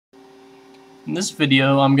In this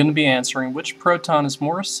video, I'm going to be answering which proton is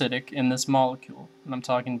more acidic in this molecule. And I'm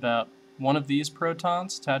talking about one of these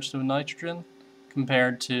protons attached to a nitrogen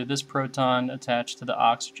compared to this proton attached to the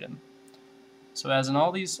oxygen. So as in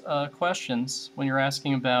all these questions, when you're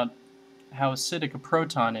asking about how acidic a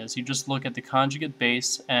proton is, you just look at the conjugate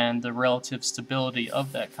base and the relative stability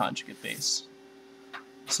of that conjugate base.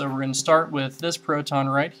 So we're going to start with this proton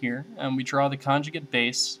right here, and we draw the conjugate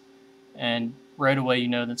base, and right away you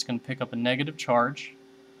know that's going to pick up a negative charge.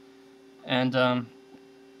 And you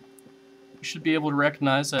should be able to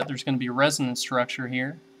recognize that there's going to be a resonance structure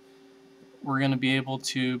here. We're going to be able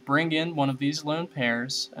to bring in one of these lone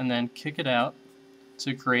pairs and then kick it out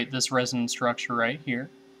to create this resonance structure right here.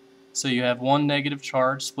 So you have one negative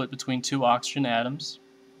charge split between two oxygen atoms,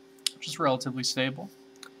 which is relatively stable.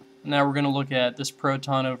 Now we're going to look at this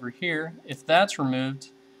proton over here. If that's removed,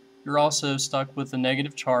 you're also stuck with a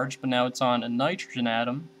negative charge, but now it's on a nitrogen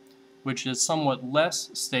atom, which is somewhat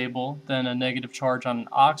less stable than a negative charge on an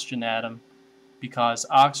oxygen atom, because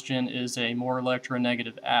oxygen is a more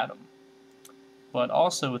electronegative atom. But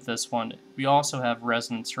also with this one, we also have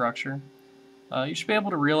resonance structure. You should be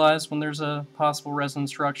able to realize when there's a possible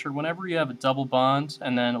resonance structure, whenever you have a double bond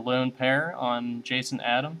and then a lone pair on an adjacent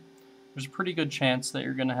atom, there's a pretty good chance that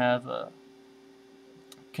you're going to have a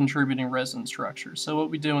contributing resonance structure. So what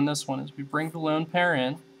we do in this one is we bring the lone pair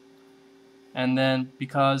in, and then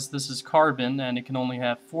because this is carbon and it can only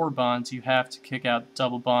have 4 bonds, you have to kick out the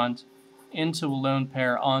double bond into a lone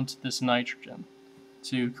pair onto this nitrogen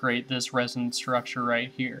to create this resonance structure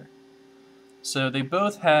right here. So they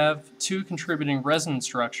both have 2 contributing resonance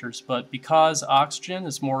structures, but because oxygen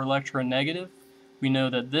is more electronegative, we know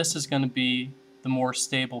that this is going to be the more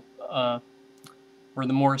stable or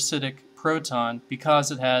the more acidic proton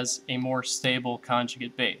because it has a more stable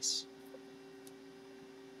conjugate base.